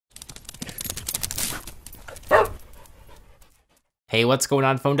Hey, what's going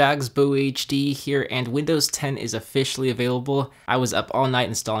on, phone dogs? BooHD here, and Windows 10 is officially available. I was up all night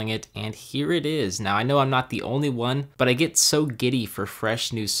installing it, and here it is. Now, I know I'm not the only one, but I get so giddy for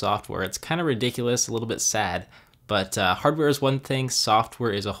fresh new software. It's kind of ridiculous, a little bit sad, but hardware is one thing,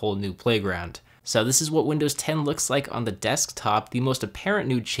 software is a whole new playground. So this is what Windows 10 looks like on the desktop. The most apparent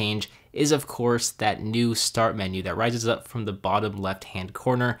new change is, of course, that new start menu that rises up from the bottom left-hand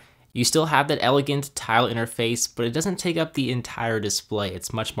corner. You still have that elegant tile interface, but it doesn't take up the entire display.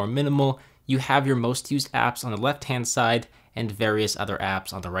 It's much more minimal. You have your most used apps on the left-hand side and various other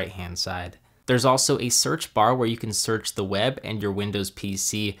apps on the right-hand side. There's also a search bar where you can search the web and your Windows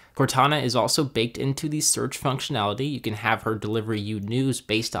PC. Cortana is also baked into the search functionality. You can have her deliver you news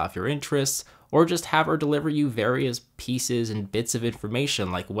based off your interests, or just have her deliver you various pieces and bits of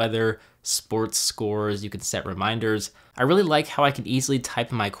information like weather, sports scores. You can set reminders. I really like how I can easily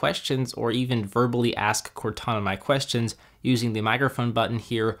type in my questions or even verbally ask Cortana my questions using the microphone button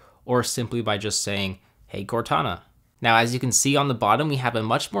here, or simply by just saying, "Hey Cortana." Now, as you can see on the bottom, we have a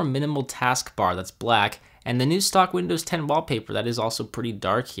much more minimal taskbar that's black, and the new stock Windows 10 wallpaper that is also pretty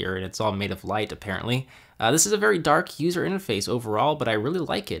dark here, and it's all made of light apparently. This is a very dark user interface overall, but I really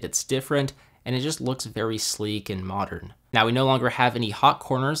like it. It's different, and it just looks very sleek and modern. Now, we no longer have any hot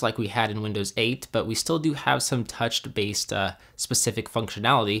corners like we had in Windows 8, but we still do have some touch-based specific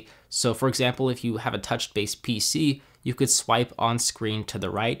functionality. So for example, if you have a touch-based PC, you could swipe on screen to the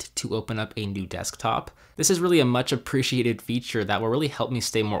right to open up a new desktop. This is really a much appreciated feature that will really help me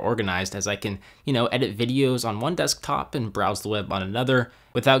stay more organized, as I can, edit videos on one desktop and browse the web on another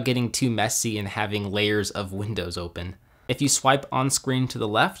without getting too messy and having layers of windows open. If you swipe on screen to the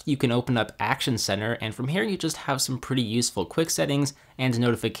left, you can open up Action Center, and from here you just have some pretty useful quick settings and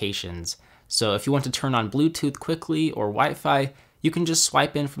notifications. So if you want to turn on Bluetooth quickly or Wi-Fi, you can just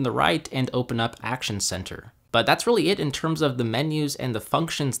swipe in from the right and open up Action Center. But that's really it in terms of the menus and the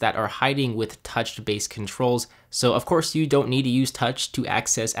functions that are hiding with touch-based controls. So of course you don't need to use touch to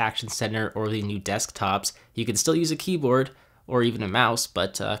access Action Center or the new desktops. You can still use a keyboard or even a mouse,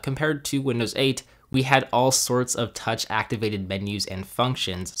 but compared to Windows 8, we had all sorts of touch-activated menus and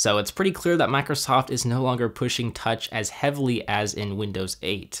functions, so it's pretty clear that Microsoft is no longer pushing touch as heavily as in Windows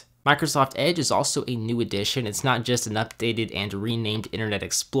 8. Microsoft Edge is also a new addition. It's not just an updated and renamed Internet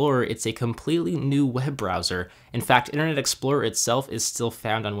Explorer, it's a completely new web browser. In fact, Internet Explorer itself is still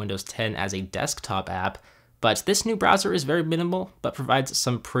found on Windows 10 as a desktop app, but this new browser is very minimal, but provides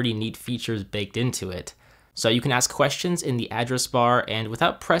some pretty neat features baked into it. So you can ask questions in the address bar, and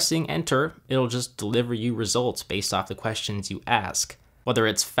without pressing enter, it'll just deliver you results based off the questions you ask. Whether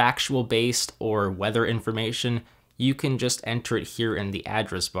it's factual based or weather information, you can just enter it here in the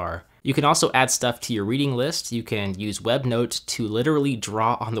address bar. You can also add stuff to your reading list. You can use WebNote to literally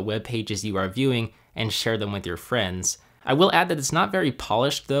draw on the web pages you are viewing and share them with your friends. I will add that it's not very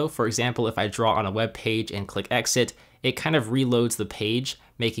polished though. For example, if I draw on a web page and click exit, it kind of reloads the page,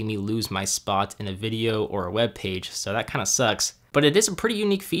 making me lose my spot in a video or a web page, so that kind of sucks. But it is a pretty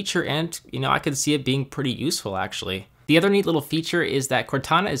unique feature, and I could see it being pretty useful actually. The other neat little feature is that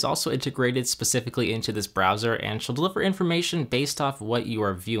Cortana is also integrated specifically into this browser, and she'll deliver information based off what you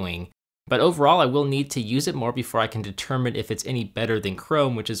are viewing. But overall, I will need to use it more before I can determine if it's any better than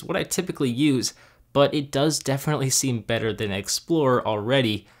Chrome, which is what I typically use, but it does definitely seem better than Explorer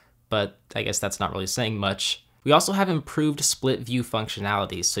already, but I guess that's not really saying much. We also have improved split view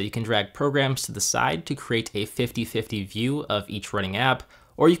functionality, so you can drag programs to the side to create a 50-50 view of each running app,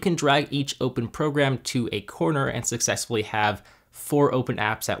 or you can drag each open program to a corner and successfully have 4 open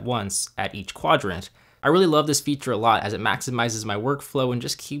apps at once at each quadrant. I really love this feature a lot as it maximizes my workflow and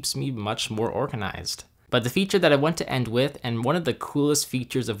just keeps me much more organized. But the feature that I want to end with, and one of the coolest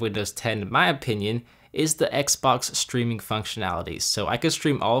features of Windows 10 in my opinion, is the Xbox streaming functionality. So I could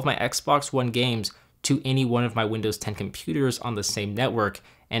stream all of my Xbox One games to any one of my Windows 10 computers on the same network,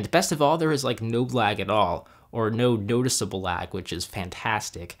 and best of all, there is like no lag at all, or no noticeable lag, which is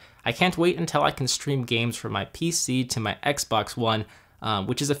fantastic. I can't wait until I can stream games from my PC to my Xbox One,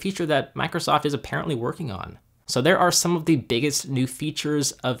 which is a feature that Microsoft is apparently working on. So there are some of the biggest new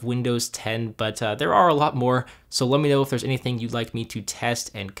features of Windows 10, but there are a lot more, so let me know if there's anything you'd like me to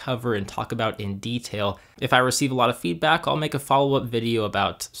test and cover and talk about in detail. If I receive a lot of feedback, I'll make a follow-up video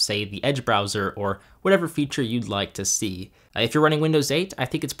about, say, the Edge browser or whatever feature you'd like to see. If you're running Windows 8, I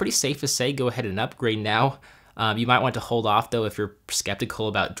think it's pretty safe to say go ahead and upgrade now. You might want to hold off though if you're skeptical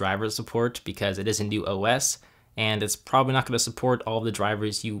about driver support, because it is a new OS, and it's probably not going to support all of the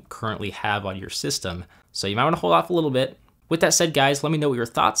drivers you currently have on your system. So you might want to hold off a little bit. With that said, guys, let me know what your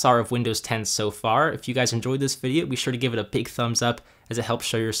thoughts are of Windows 10 so far. If you guys enjoyed this video, be sure to give it a big thumbs up, as it helps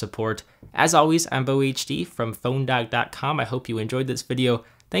show your support. As always, I'm BoHD from PhoneDog.com. I hope you enjoyed this video.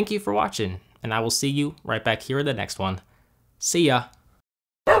 Thank you for watching, and I will see you right back here in the next one. See ya!